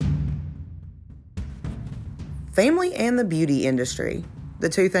family and the beauty industry, the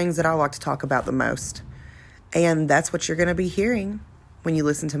two things that I like to talk about the most. And that's what you're going to be hearing when you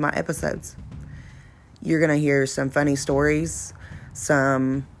listen to my episodes. You're going to hear some funny stories,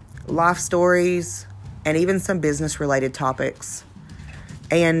 some life stories, and even some business-related topics.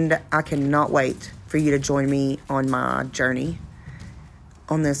 And I cannot wait for you to join me on my journey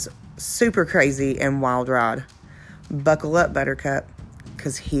on this super crazy and wild ride. Buckle up, Buttercup,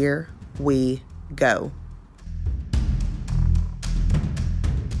 because here we go.